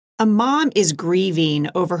A mom is grieving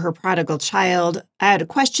over her prodigal child. I had a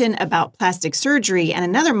question about plastic surgery, and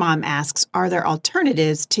another mom asks, are there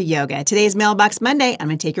alternatives to yoga? Today's Mailbox Monday. I'm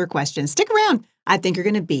going to take your questions. Stick around. I think you're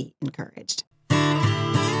going to be encouraged.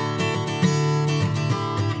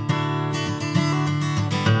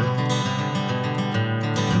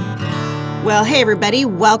 Well, hey, everybody.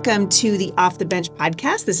 Welcome to the Off the Bench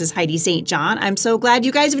podcast. This is Heidi St. John. I'm so glad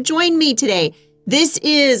you guys have joined me today. This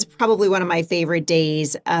is probably one of my favorite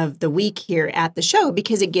days of the week here at the show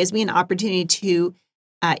because it gives me an opportunity to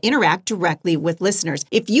interact directly with listeners.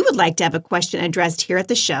 If you would like to have a question addressed here at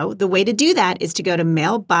the show, the way to do that is to go to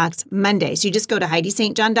Mailbox Monday. So you just go to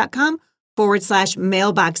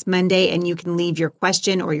HeidiSt.John.com/Mailbox Monday, and you can leave your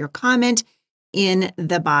question or your comment in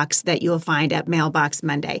the box that you'll find at Mailbox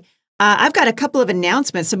Monday. I've got a couple of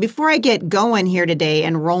announcements. So before I get going here today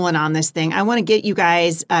and rolling on this thing, I want to get you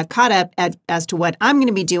guys caught up as to what I'm going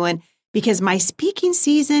to be doing because my speaking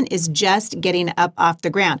season is just getting up off the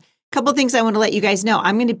ground. A couple of things I want to let you guys know.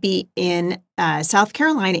 I'm going to be in South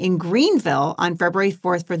Carolina in Greenville on February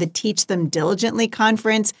 4th for the Teach Them Diligently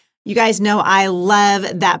conference. You guys know I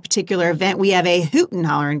love that particular event. We have a hoot and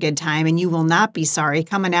holler and good time, and you will not be sorry.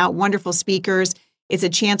 Coming out, wonderful speakers. It's a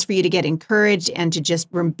chance for you to get encouraged and to just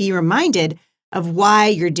be reminded of why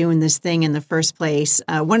you're doing this thing in the first place.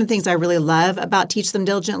 One of the things I really love about Teach Them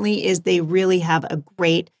Diligently is they really have a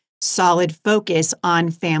great, solid focus on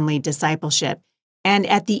family discipleship. And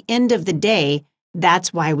at the end of the day,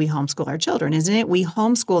 that's why we homeschool our children, isn't it? We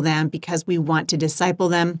homeschool them because we want to disciple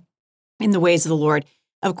them in the ways of the Lord.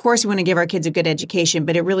 Of course, we want to give our kids a good education,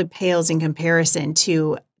 but it really pales in comparison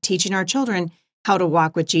to teaching our children how to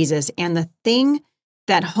walk with Jesus. And the thing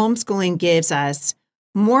that homeschooling gives us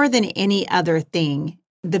more than any other thing,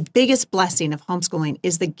 the biggest blessing of homeschooling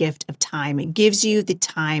is the gift of time. It gives you the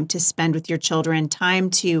time to spend with your children, time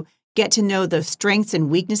to get to know the strengths and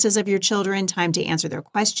weaknesses of your children, time to answer their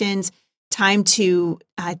questions, time to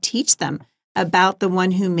teach them about the one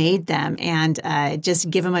who made them and just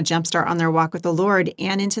give them a jump start on their walk with the Lord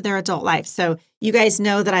and into their adult life. So you guys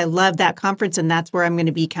know that I love that conference, and that's where I'm going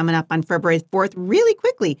to be coming up on February 4th really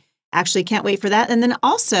quickly. Actually, can't wait for that. And then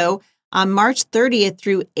also on March 30th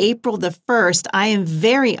through April the 1st, I am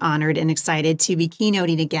very honored and excited to be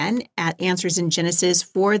keynoting again at Answers in Genesis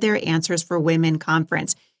for their Answers for Women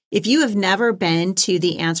conference. If you have never been to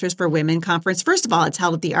the Answers for Women conference, first of all, it's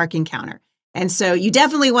held at the Ark Encounter. And so you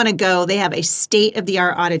definitely want to go. They have a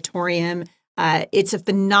state-of-the-art auditorium. It's a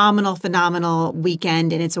phenomenal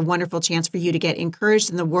weekend, and it's a wonderful chance for you to get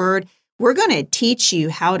encouraged in the Word. We're going to teach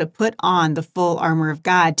you how to put on the full armor of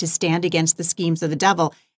God to stand against the schemes of the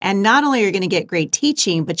devil. And not only are you going to get great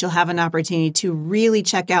teaching, but you'll have an opportunity to really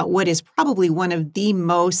check out what is probably one of the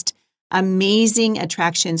most amazing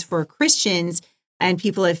attractions for Christians and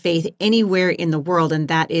people of faith anywhere in the world, and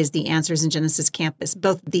that is the Answers in Genesis campus,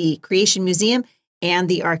 both the Creation Museum and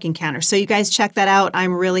the Ark Encounter. So you guys check that out.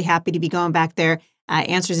 I'm really happy to be going back there.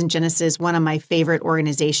 Answers in Genesis, one of my favorite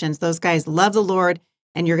organizations. Those guys love the Lord,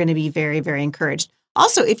 and you're going to be very, very encouraged.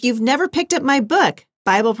 Also, if you've never picked up my book,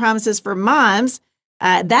 Bible Promises for Moms,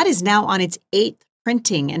 that is now on its 8th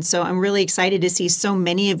printing. And so I'm really excited to see so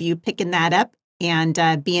many of you picking that up and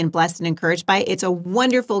being blessed and encouraged by it. It's a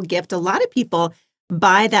wonderful gift. A lot of people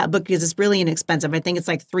buy that book because it's really inexpensive. I think it's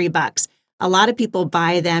like $3. A lot of people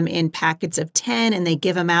buy them in packets of 10 and they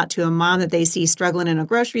give them out to a mom that they see struggling in a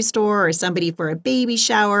grocery store or somebody for a baby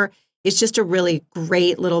shower. It's just a really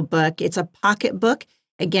great little book. It's a pocket book.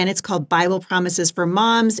 Again, it's called Bible Promises for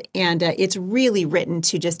Moms, and it's really written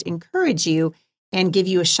to just encourage you and give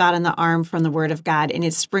you a shot in the arm from the Word of God, and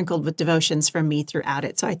it's sprinkled with devotions from me throughout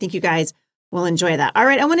it. So I think you guys will enjoy that. All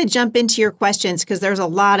right, I want to jump into your questions because there's a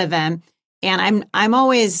lot of them, and I'm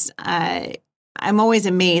always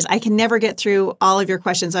amazed. I can never get through all of your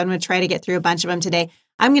questions. I'm going to try to get through a bunch of them today.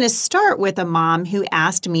 I'm going to start with a mom who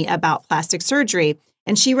asked me about plastic surgery,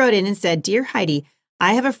 and she wrote in and said, "Dear Heidi,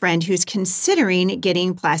 I have a friend who's considering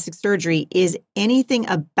getting plastic surgery. Is anything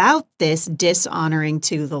about this dishonoring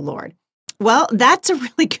to the Lord?" Well, that's a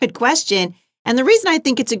really good question. And the reason I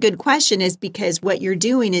think it's a good question is because what you're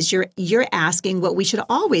doing is you're asking what we should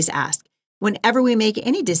always ask. Whenever we make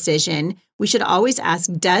any decision, we should always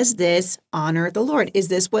ask, does this honor the Lord? Is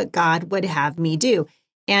this what God would have me do?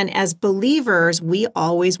 And as believers, we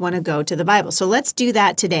always want to go to the Bible. So let's do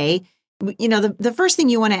that today. You know, the first thing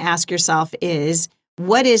you want to ask yourself is,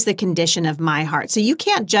 what is the condition of my heart? So you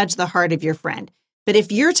can't judge the heart of your friend. But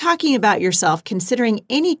if you're talking about yourself, considering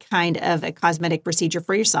any kind of a cosmetic procedure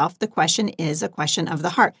for yourself, the question is a question of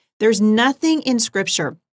the heart. There's nothing in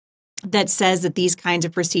Scripture that says that these kinds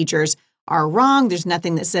of procedures are wrong. There's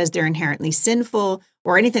nothing that says they're inherently sinful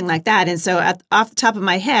or anything like that. And so off the top of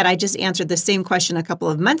my head, I just answered the same question a couple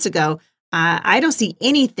of months ago. I don't see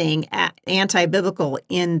anything anti-biblical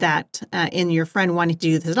in that, in your friend wanting to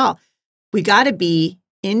do this at all. We got to be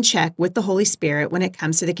in check with the Holy Spirit when it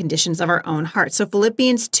comes to the conditions of our own heart. So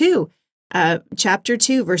Philippians 2, chapter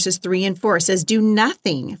 2, verses 3 and 4 says, do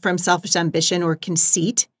nothing from selfish ambition or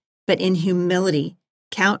conceit, but in humility,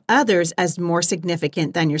 count others as more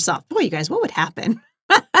significant than yourself. Boy, you guys, what would happen?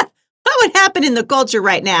 What would happen in the culture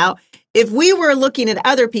right now if we were looking at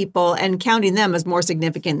other people and counting them as more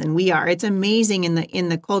significant than we are? It's amazing in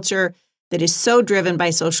the culture that is so driven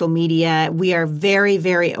by social media. We are very,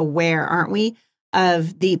 very aware, aren't we,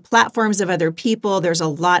 of the platforms of other people. There's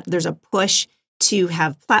a push to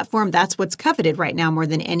have platform. That's what's coveted right now more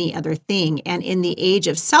than any other thing. And in the age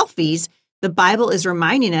of selfies, the Bible is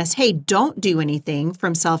reminding us, hey, don't do anything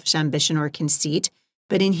from selfish ambition or conceit,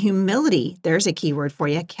 but in humility, there's a key word for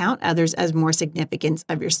you, count others as more significant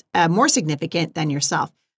than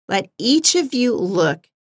yourself. Let each of you look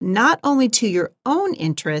not only to your own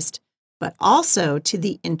interest, but also to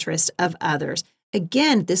the interest of others.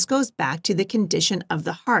 Again, this goes back to the condition of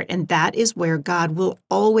the heart, and that is where God will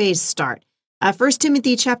always start. 1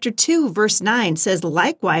 Timothy chapter 2, verse 9 says,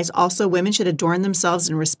 likewise, also women should adorn themselves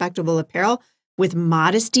in respectable apparel with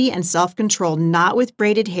modesty and self-control, not with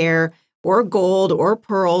braided hair or gold or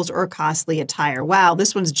pearls or costly attire. Wow,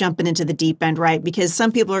 this one's jumping into the deep end, right? Because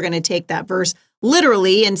some people are going to take that verse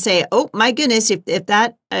literally and say, oh my goodness, if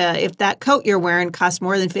that coat you're wearing costs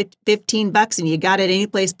more than $15 and you got it any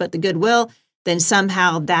place but the Goodwill, then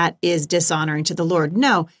somehow that is dishonoring to the Lord.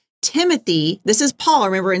 No. Timothy, this is Paul,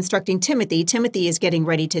 remember, instructing Timothy. Timothy is getting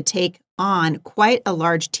ready to take on quite a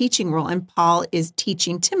large teaching role, and Paul is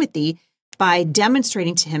teaching Timothy by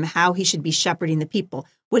demonstrating to him how he should be shepherding the people.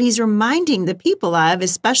 What he's reminding the people of,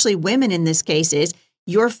 especially women in this case, is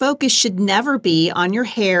your focus should never be on your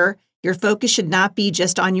hair. Your focus should not be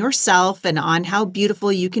just on yourself and on how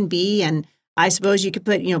beautiful you can be. And I suppose you could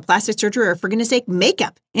put, plastic surgery or, for goodness sake,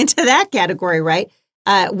 makeup into that category, right?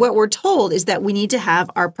 What we're told is that we need to have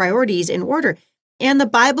our priorities in order. And the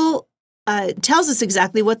Bible tells us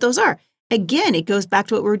exactly what those are. Again, it goes back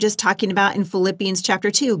to what we were just talking about in Philippians chapter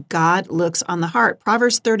 2. God looks on the heart.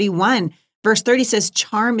 Proverbs 31, verse 30 says,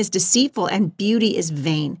 charm is deceitful and beauty is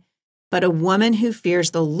vain, but a woman who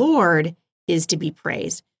fears the Lord is to be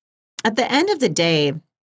praised. At the end of the day,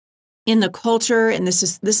 in the culture, and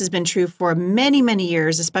this has been true for many, many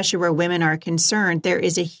years, especially where women are concerned, there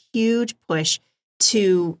is a huge push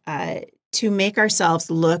to make ourselves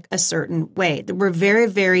look a certain way. We're very,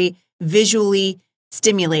 very visually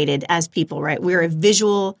stimulated as people, right? We're a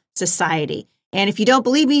visual society. And if you don't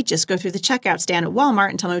believe me, just go through the checkout stand at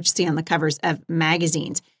Walmart and tell me what you see on the covers of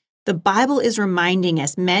magazines. The Bible is reminding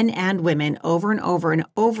us, men and women, over and over and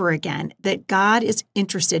over again, that God is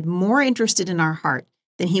more interested in our heart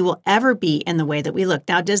than he will ever be in the way that we look.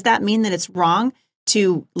 Now, does that mean that it's wrong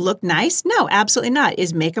to look nice? No, absolutely not.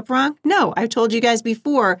 Is makeup wrong? No. I've told you guys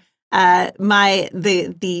before,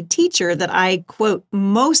 the teacher that I quote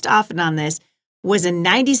most often on this was the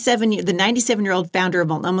 97-year-old founder of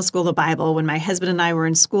Multnomah School of the Bible. When my husband and I were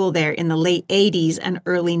in school there in the late 80s and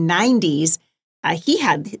early 90s, he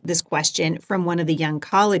had this question from one of the young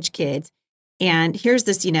college kids. And here's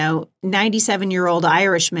this, 97-year-old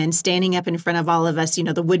Irishman standing up in front of all of us,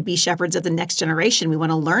 the would-be shepherds of the next generation. We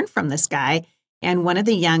want to learn from this guy. And one of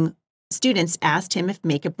the young students asked him if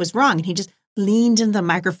makeup was wrong. And he just leaned into the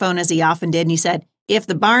microphone, as he often did. And he said, if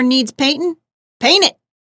the barn needs painting, paint it.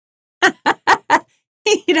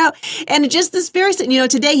 And just this very,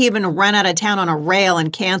 today he even run out of town on a rail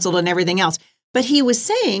and canceled and everything else. But he was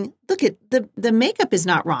saying, look, the makeup is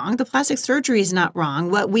not wrong. The plastic surgery is not wrong.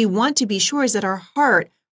 What we want to be sure is that our heart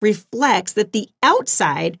reflects, that the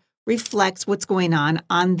outside reflects what's going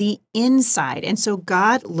on the inside. And so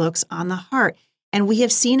God looks on the heart. And we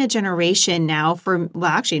have seen a generation now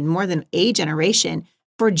actually more than a generation,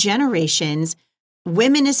 for generations,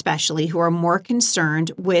 women especially, who are more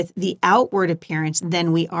concerned with the outward appearance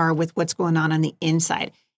than we are with what's going on the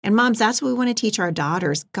inside. And moms, that's what we want to teach our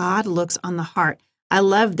daughters. God looks on the heart. I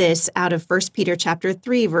love this out of 1 Peter chapter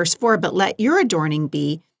 3, verse 4, but let your adorning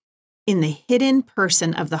be in the hidden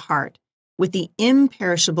person of the heart, with the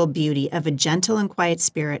imperishable beauty of a gentle and quiet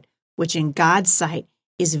spirit, which in God's sight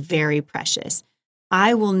is very precious.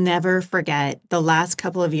 I will never forget the last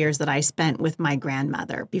couple of years that I spent with my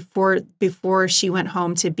grandmother before she went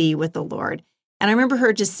home to be with the Lord. And I remember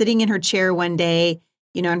her just sitting in her chair one day,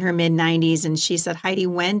 in her mid-90s, and she said, Heidi,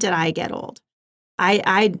 when did I get old?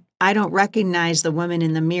 I don't recognize the woman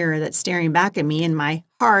in the mirror that's staring back at me. In my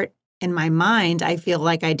heart, in my mind, I feel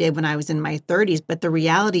like I did when I was in my 30s. But the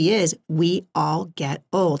reality is we all get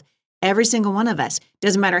old. Every single one of us.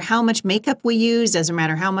 Doesn't matter how much makeup we use, doesn't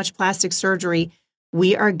matter how much plastic surgery,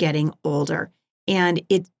 we are getting older. And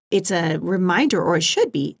it's a reminder, or it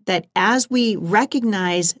should be, that as we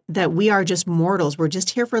recognize that we are just mortals, we're just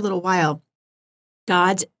here for a little while,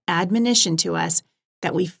 God's admonition to us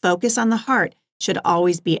that we focus on the heart should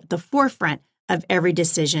always be at the forefront of every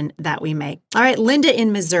decision that we make. All right, Linda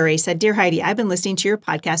in Missouri said, "Dear Heidi, I've been listening to your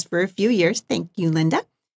podcast for a few years." Thank you, Linda.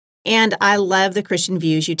 "And I love the Christian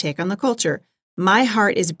views you take on the culture. My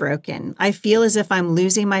heart is broken. I feel as if I'm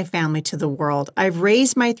losing my family to the world. I've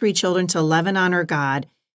raised my 3 children to love and honor God,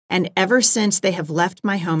 and ever since they have left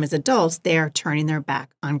my home as adults, they are turning their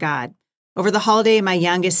back on God. Over the holiday, my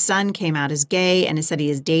youngest son came out as gay and said he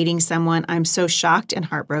is dating someone. I'm so shocked and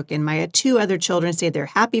heartbroken. My 2 other children say they're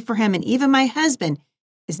happy for him, and even my husband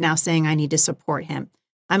is now saying I need to support him.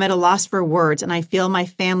 I'm at a loss for words, and I feel my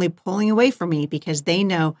family pulling away from me because they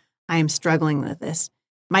know I am struggling with this.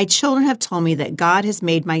 My children have told me that God has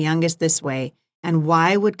made my youngest this way, and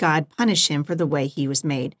why would God punish him for the way he was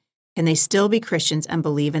made? Can they still be Christians and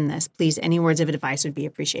believe in this? Please, any words of advice would be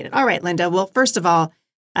appreciated." All right, Linda. Well, first of all,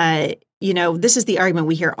 this is the argument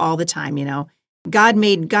we hear all the time, God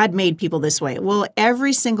made people this way. Well,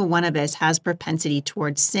 every single one of us has propensity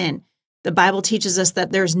towards sin. The Bible teaches us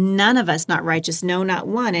that there's none of us not righteous, no, not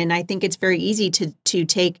one. And I think it's very easy to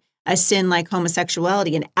take a sin like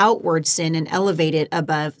homosexuality, an outward sin, and elevate it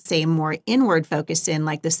above, say, a more inward focused sin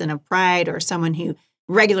like the sin of pride, or someone who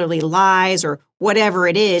regularly lies, or whatever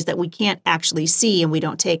it is that we can't actually see and we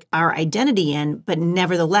don't take our identity in, but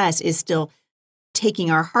nevertheless is still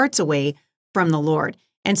taking our hearts away from the Lord.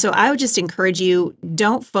 And so I would just encourage you,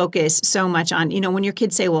 don't focus so much on, when your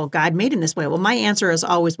kids say, well, God made him this way. Well, my answer is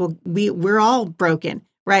always, well, we're all broken,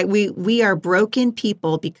 right? We are broken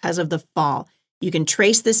people because of the fall. You can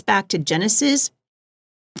trace this back to Genesis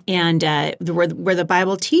and where the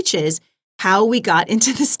Bible teaches how we got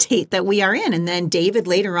into the state that we are in. And then David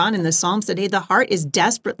later on in the Psalms said, hey, the heart is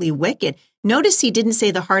desperately wicked. Notice he didn't say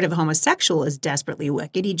the heart of a homosexual is desperately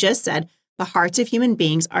wicked. He just said the hearts of human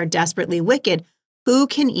beings are desperately wicked. Who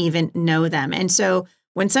can even know them? And so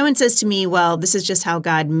when someone says to me, well, this is just how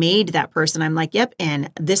God made that person, I'm like, yep, and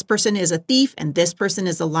this person is a thief and this person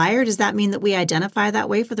is a liar. Does that mean that we identify that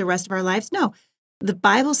way for the rest of our lives? No. The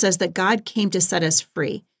Bible says that God came to set us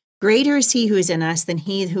free. Greater is he who is in us than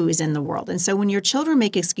he who is in the world. And so when your children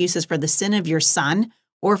make excuses for the sin of your son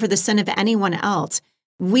or for the sin of anyone else,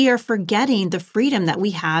 we are forgetting the freedom that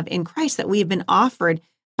we have in Christ, that we have been offered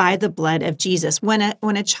by the blood of Jesus. When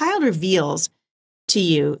a child reveals to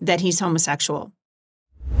you that he's homosexual.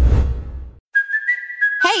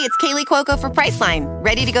 Hey, it's Kaylee Cuoco for Priceline.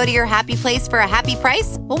 Ready to go to your happy place for a happy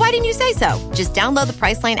price? Well, why didn't you say so? Just download the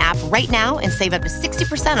Priceline app right now and save up to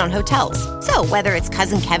 60% on hotels. So whether it's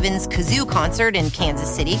Cousin Kevin's Kazoo Concert in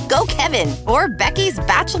Kansas City, go Kevin, or Becky's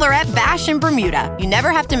Bachelorette Bash in Bermuda, you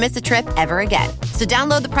never have to miss a trip ever again. So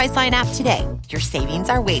download the Priceline app today. Your savings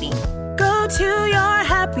are waiting. Go to your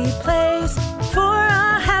happy place for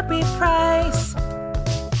a happy price.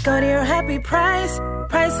 Go to your happy price,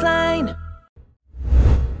 Priceline.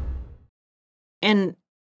 And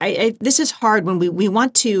this is hard when we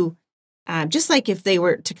want to, just like if they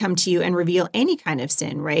were to come to you and reveal any kind of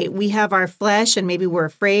sin, right? We have our flesh and maybe we're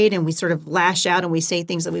afraid and we sort of lash out and we say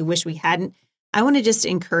things that we wish we hadn't. I want to just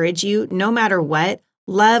encourage you, no matter what,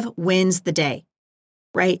 love wins the day,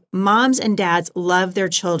 right? Moms and dads love their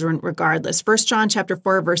children regardless. 1 John chapter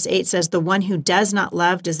 4, verse 8 says, the one who does not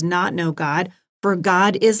love does not know God, for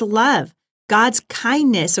God is love. God's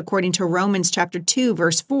kindness, according to Romans chapter 2,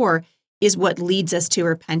 verse 4, is what leads us to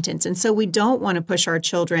repentance. And so we don't want to push our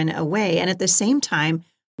children away. And at the same time,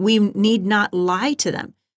 we need not lie to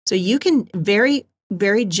them. So you can very,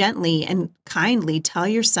 very gently and kindly tell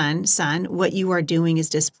your son, what you are doing is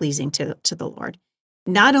displeasing to the Lord.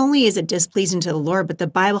 Not only is it displeasing to the Lord, but the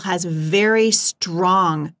Bible has very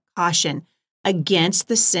strong caution against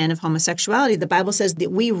the sin of homosexuality. The Bible says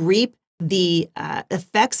that we reap the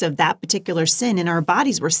effects of that particular sin in our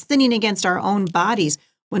bodies. We're sinning against our own bodies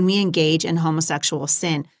when we engage in homosexual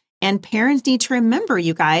sin. And parents need to remember,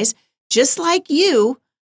 you guys, just like you,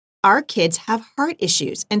 our kids have heart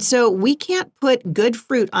issues. And so we can't put good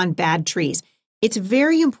fruit on bad trees. It's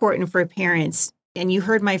very important for parents, and you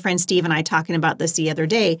heard my friend Steve and I talking about this the other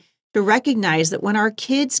day, to recognize that when our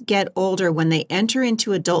kids get older, when they enter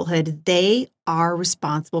into adulthood, they are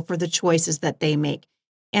responsible for the choices that they make.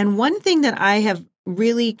 And one thing that I have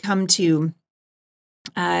really come to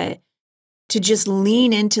just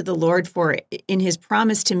lean into the Lord for in his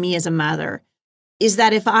promise to me as a mother is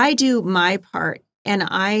that if I do my part and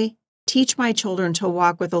I teach my children to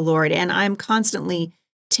walk with the Lord. And I'm constantly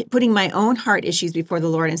putting my own heart issues before the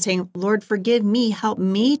Lord and saying, Lord, forgive me, help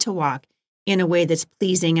me to walk in a way that's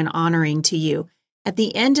pleasing and honoring to you. At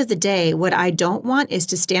the end of the day, what I don't want is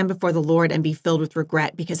to stand before the Lord and be filled with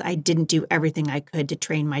regret because I didn't do everything I could to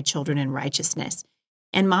train my children in righteousness.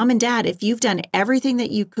 And mom and dad, if you've done everything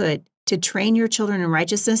that you could to train your children in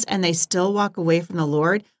righteousness and they still walk away from the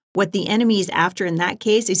Lord, what the enemy is after in that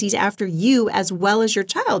case is he's after you as well as your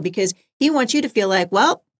child, because he wants you to feel like,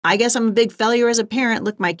 well, I guess I'm a big failure as a parent.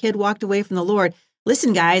 Look, my kid walked away from the Lord.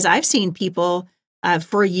 Listen, guys, I've seen people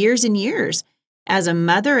for years and years, as a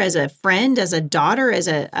mother, as a friend, as a daughter, as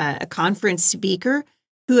a conference speaker,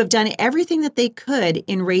 who have done everything that they could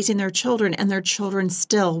in raising their children, and their children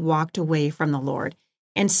still walked away from the Lord.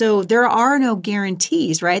 And so there are no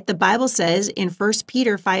guarantees, right? The Bible says in 1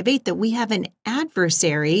 Peter 5:8 that we have an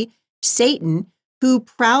adversary, Satan, who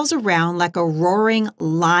prowls around like a roaring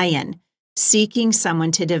lion, seeking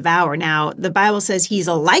someone to devour. Now, the Bible says he's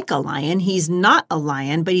like a lion. He's not a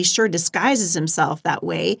lion, but he sure disguises himself that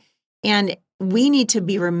way. And we need to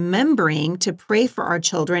be remembering to pray for our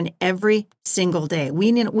children every single day.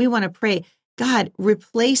 We want to pray, God,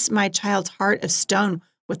 replace my child's heart of stone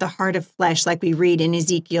with a heart of flesh, like we read in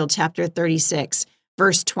Ezekiel chapter 36,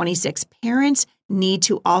 verse 26. Parents need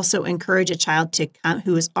to also encourage a child to come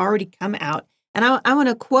who has already come out. And I want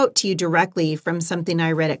to quote to you directly from something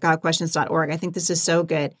I read at godquestions.org. I think this is so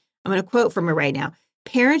good. I'm going to quote from it right now.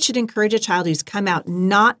 Parents should encourage a child who's come out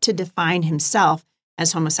not to define himself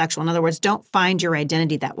as homosexual. In other words, don't find your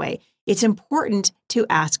identity that way. It's important to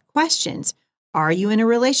ask questions. Are you in a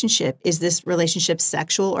relationship? Is this relationship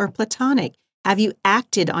sexual or platonic? Have you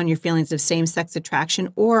acted on your feelings of same-sex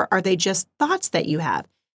attraction, or are they just thoughts that you have?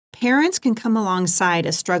 Parents can come alongside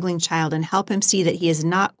a struggling child and help him see that he is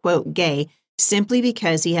not, quote, gay simply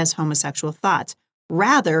because he has homosexual thoughts.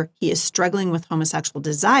 Rather, he is struggling with homosexual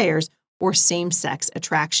desires or same-sex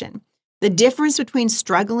attraction. The difference between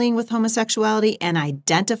struggling with homosexuality and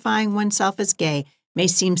identifying oneself as gay may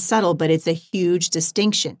seem subtle, but it's a huge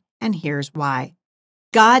distinction, and here's why.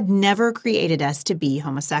 God never created us to be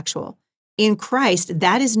homosexual. In Christ,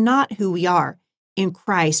 that is not who we are. In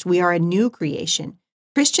Christ, we are a new creation.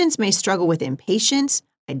 Christians may struggle with impatience,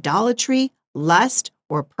 idolatry, lust,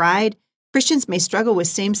 or pride. Christians may struggle with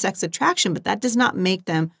same-sex attraction, but that does not make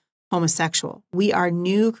them homosexual. We are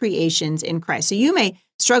new creations in Christ. So you may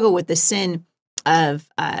struggle with the sin of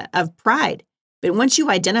pride, but once you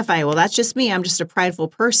identify, well, that's just me, I'm just a prideful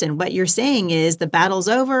person, what you're saying is the battle's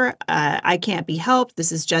over, I can't be helped,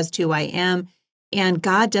 this is just who I am, and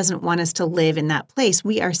God doesn't want us to live in that place.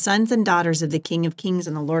 We are sons and daughters of the King of Kings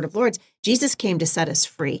and the Lord of Lords. Jesus came to set us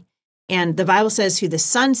free. And the Bible says, who the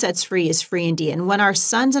Son sets free is free indeed. And when our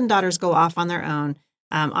sons and daughters go off on their own,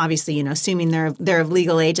 obviously, assuming they're of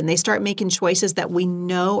legal age, and they start making choices that we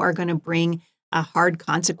know are going to bring hard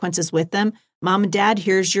consequences with them, mom and dad,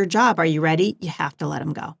 here's your job. Are you ready? You have to let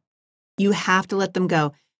them go. You have to let them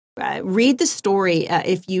go. Read the story.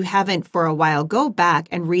 If you haven't for a while, go back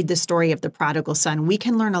and read the story of the prodigal son. We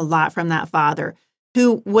can learn a lot from that father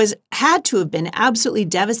who had to have been absolutely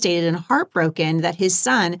devastated and heartbroken that his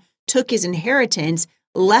son took his inheritance,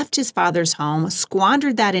 left his father's home,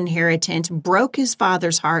 squandered that inheritance, broke his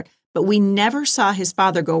father's heart, but we never saw his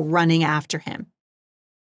father go running after him.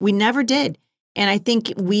 We never did. And I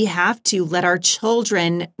think we have to let our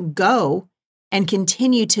children go and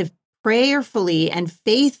continue to prayerfully and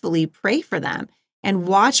faithfully pray for them and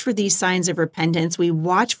watch for these signs of repentance. We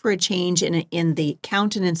watch for a change in the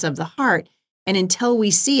countenance of the heart. And until we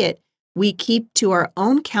see it, we keep to our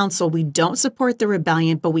own counsel. We don't support the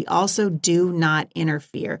rebellion, but we also do not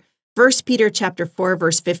interfere. 1 Peter chapter 4,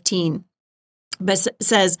 verse 15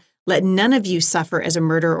 says, let none of you suffer as a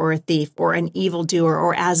murderer or a thief or an evildoer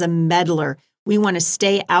or as a meddler. We want to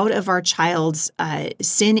stay out of our child's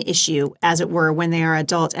sin issue, as it were, when they are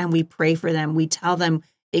adults, and we pray for them. We tell them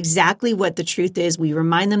exactly what the truth is. We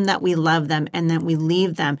remind them that we love them, and then we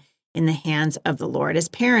leave them in the hands of the Lord. As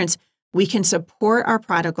parents, we can support our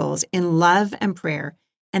prodigals in love and prayer.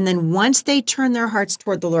 And then once they turn their hearts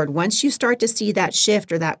toward the Lord, once you start to see that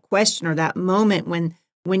shift or that question or that moment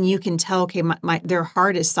when you can tell, okay, their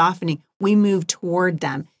heart is softening, we move toward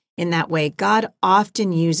them in that way. God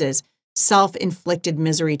often uses self-inflicted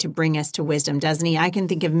misery to bring us to wisdom, doesn't he? I can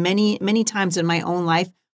think of many, many times in my own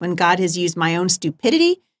life when God has used my own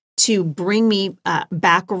stupidity to bring me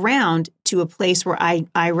back around to a place where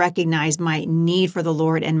I recognize my need for the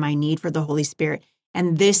Lord and my need for the Holy Spirit.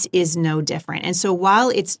 And this is no different. And so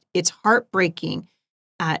while it's heartbreaking,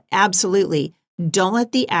 absolutely, don't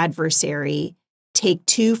let the adversary take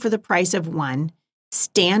two for the price of one.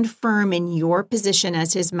 stand firm in your position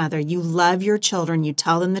as his mother. You love your children. You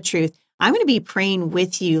tell them the truth. I'm going to be praying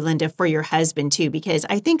with you, Linda, for your husband too, because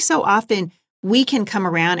I think so often we can come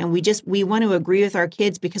around and we want to agree with our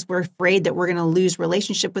kids because we're afraid that we're going to lose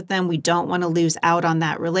relationship with them. We don't want to lose out on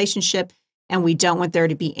that relationship, and we don't want there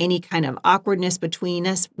to be any kind of awkwardness between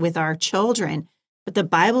us with our children. But the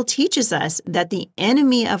Bible teaches us that the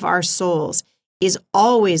enemy of our souls is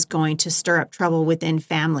always going to stir up trouble within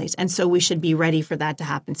families. And so we should be ready for that to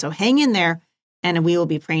happen. So hang in there, and we will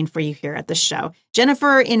be praying for you here at the show.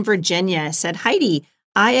 Jennifer in Virginia said, Heidi,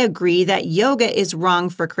 I agree that yoga is wrong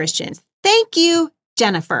for Christians. Thank you,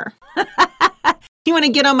 Jennifer. You want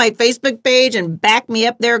to get on my Facebook page and back me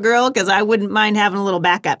up there, girl? Because I wouldn't mind having a little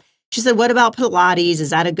backup. She said, what about Pilates?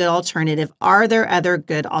 Is that a good alternative? Are there other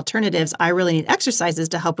good alternatives? I really need exercises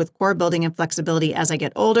to help with core building and flexibility as I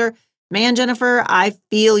get older. Man, Jennifer, I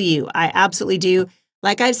feel you. I absolutely do.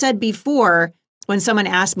 Like I've said before, when someone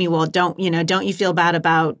asks me, well, don't you feel bad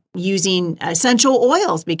about using essential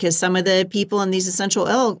oils? Because some of the people in these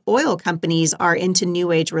essential oil companies are into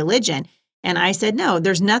New Age religion. And I said, no,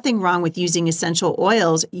 there's nothing wrong with using essential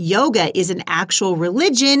oils. Yoga is an actual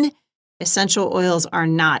religion. Essential oils are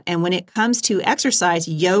not. And when it comes to exercise,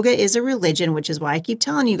 yoga is a religion, which is why I keep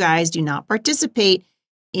telling you guys, do not participate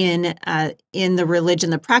in the religion,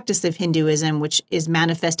 the practice of Hinduism, which is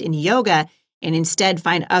manifest in yoga, and instead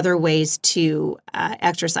find other ways to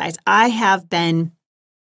exercise. I have been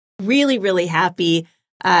really, really happy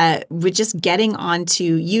with just getting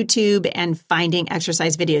onto YouTube and finding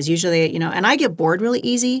exercise videos. Usually, and I get bored really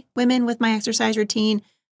easy, women, with my exercise routine.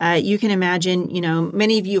 You can imagine,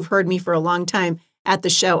 many of you have heard me for a long time at the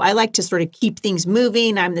show. I like to sort of keep things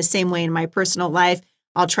moving. I'm the same way in my personal life.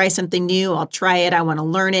 I'll try something new. I'll try it. I want to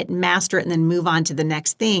learn it, master it, and then move on to the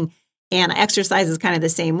next thing. And exercise is kind of the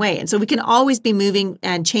same way. And so we can always be moving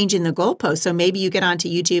and changing the goalposts. So maybe you get onto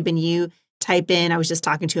YouTube and you type in, I was just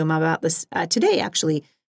talking to him about this today, actually.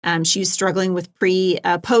 She's struggling with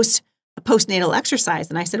postnatal exercise.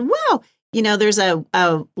 And I said, wow, there's a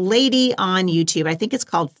lady on YouTube. I think it's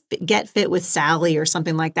called Get Fit with Sally or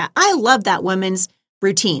something like that. I love that woman's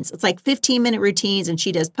routines. It's like 15-minute routines, and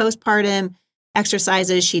she does postpartum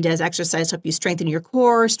exercises. She does exercise to help you strengthen your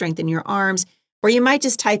core, strengthen your arms. Or you might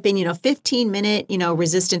just type in, 15-minute,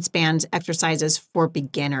 resistance bands exercises for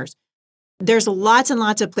beginners. There's lots and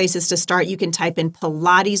lots of places to start. You can type in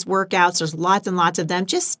Pilates workouts. There's lots and lots of them.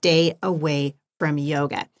 Just stay away from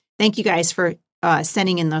yoga. Thank you guys for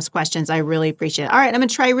sending in those questions. I really appreciate it. All right, I'm going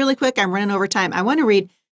to try really quick. I'm running over time. I want to read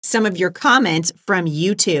some of your comments from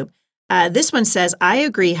YouTube. This one says, I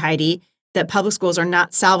agree, Heidi, that public schools are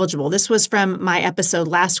not salvageable. This was from my episode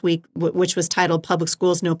last week, which was titled Public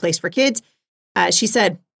Schools, No Place for Kids. She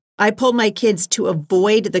said, I pulled my kids to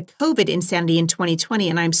avoid the COVID insanity in 2020,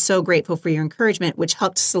 and I'm so grateful for your encouragement, which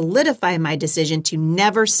helped solidify my decision to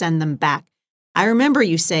never send them back. I remember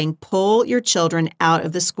you saying, pull your children out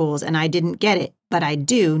of the schools, and I didn't get it, but I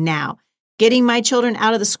do now. Getting my children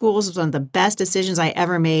out of the schools was one of the best decisions I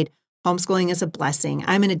ever made. Homeschooling is a blessing.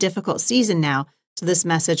 I'm in a difficult season now, so this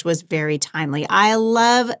message was very timely. I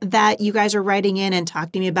love that you guys are writing in and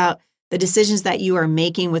talking to me about the decisions that you are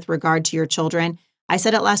making with regard to your children. I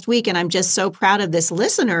said it last week, and I'm just so proud of this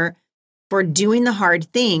listener for doing the hard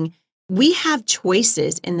thing. We have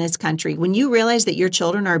choices in this country. When you realize that your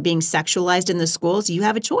children are being sexualized in the schools, you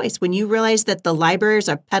have a choice. When you realize that the libraries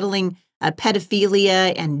are peddling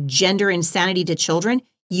pedophilia and gender insanity to children,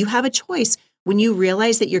 you have a choice. When you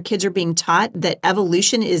realize that your kids are being taught that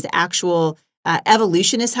evolution is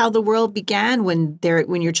evolution is how the world began, when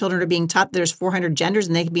your children are being taught there's 400 genders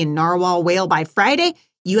and they can be a narwhal whale by Friday,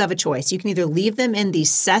 you have a choice. You can either leave them in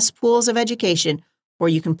these cesspools of education or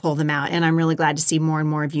you can pull them out. And I'm really glad to see more and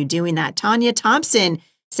more of you doing that. Tanya Thompson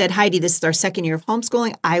said, Heidi, this is our second year of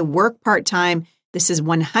homeschooling. I work part-time. This has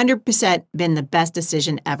 100% been the best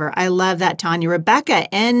decision ever. I love that, Tanya.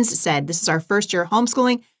 Rebecca Enns said, this is our first year of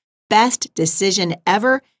homeschooling. Best decision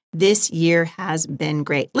ever. This year has been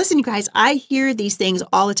great. Listen, you guys, I hear these things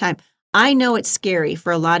all the time. I know it's scary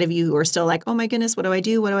for a lot of you who are still like, oh my goodness, what do I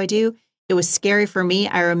do? What do I do? It was scary for me.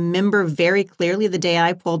 I remember very clearly the day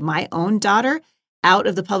I pulled my own daughter out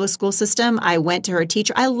of the public school system. I went to her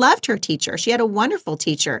teacher. I loved her teacher. She had a wonderful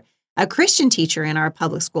teacher, a Christian teacher in our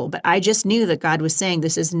public school. But I just knew that God was saying,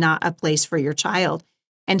 this is not a place for your child.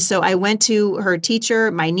 And so I went to her teacher.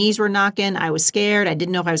 My knees were knocking. I was scared. I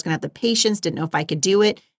didn't know if I was going to have the patience, didn't know if I could do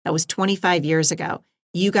it. That was 25 years ago.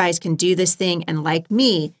 You guys can do this thing. And like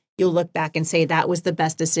me, you'll look back and say that was the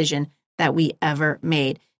best decision that we ever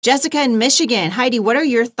made. Jessica in Michigan. Heidi, what are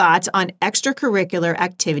your thoughts on extracurricular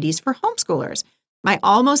activities for homeschoolers? My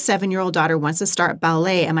almost 7-year-old daughter wants to start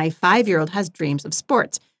ballet, and my 5-year-old has dreams of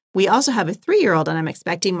sports. We also have a 3-year-old, and I'm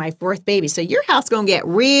expecting my 4th baby. So your house going to get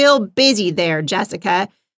real busy there, Jessica.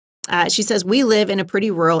 She says, we live in a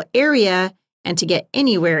pretty rural area, and to get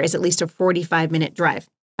anywhere is at least a 45-minute drive.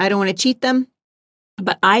 I don't want to cheat them,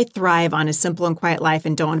 but I thrive on a simple and quiet life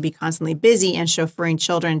and don't want to be constantly busy and chauffeuring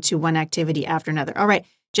children to one activity after another. All right,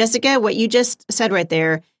 Jessica, what you just said right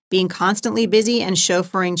there, being constantly busy and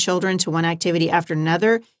chauffeuring children to one activity after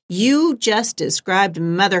another, you just described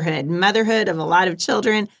motherhood of a lot of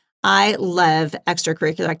children. I love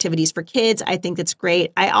extracurricular activities for kids. I think that's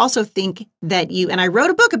great. I also think that and I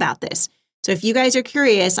wrote a book about this. So if you guys are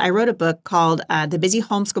curious, I wrote a book called The Busy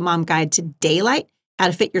Homeschool Mom Guide to Daylight, How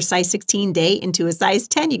to Fit Your Size 16 Day into a Size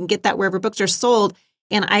 10. You can get that wherever books are sold.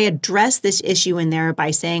 And I address this issue in there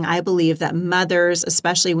by saying I believe that mothers,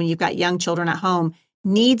 especially when you've got young children at home,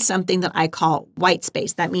 need something that I call white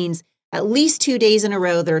space. That means at least 2 days in a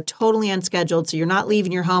row that are totally unscheduled. So you're not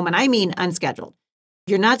leaving your home, and I mean unscheduled.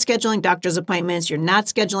 You're not scheduling doctor's appointments. You're not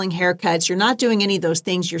scheduling haircuts. You're not doing any of those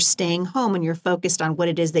things. You're staying home and you're focused on what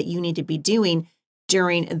it is that you need to be doing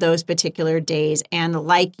during those particular days. And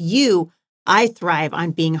like you, I thrive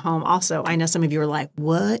on being home also. I know some of you are like,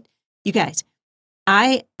 what? You guys,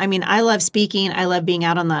 I mean, I love speaking. I love being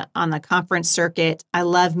out on the conference circuit. I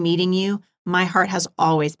love meeting you. My heart has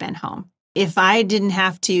always been home. If I didn't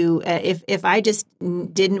have to, if I just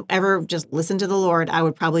didn't ever just listen to the Lord, I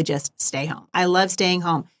would probably just stay home. I love staying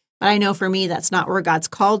home, but I know for me, that's not where God's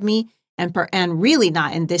called me, and really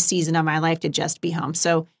not in this season of my life to just be home.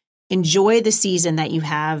 So enjoy the season that you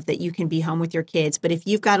have, that you can be home with your kids. But if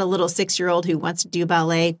you've got a little 6-year-old who wants to do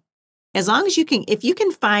ballet, as long as you can, if you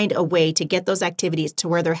can find a way to get those activities to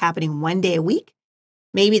where they're happening one day a week,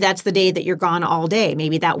 maybe that's the day that you're gone all day.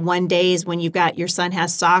 Maybe that one day is when you've got your son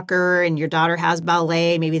has soccer and your daughter has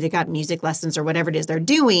ballet. Maybe they got music lessons or whatever it is they're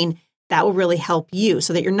doing. That will really help you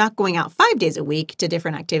so that you're not going out 5 days a week to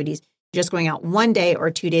different activities. You're just going out 1 day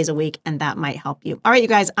or 2 days a week, and that might help you. All right, you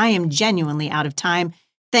guys, I am genuinely out of time.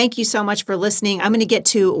 Thank you so much for listening. I'm going to get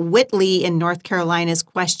to Whitley in North Carolina's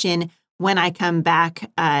question when I come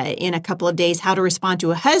back in a couple of days, how to respond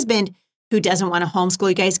to a husband who doesn't want to homeschool.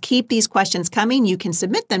 You guys keep these questions coming. You can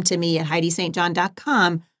submit them to me at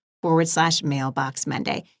HeidiSt.John.com/Mailbox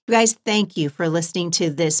Monday. You guys, thank you for listening to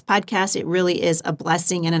this podcast. It really is a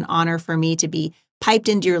blessing and an honor for me to be piped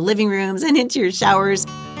into your living rooms and into your showers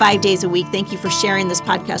 5 days a week. Thank you for sharing this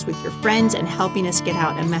podcast with your friends and helping us get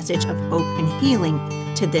out a message of hope and healing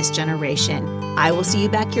to this generation. I will see you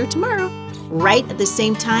back here tomorrow, right at the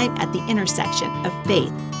same time at the intersection of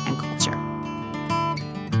faith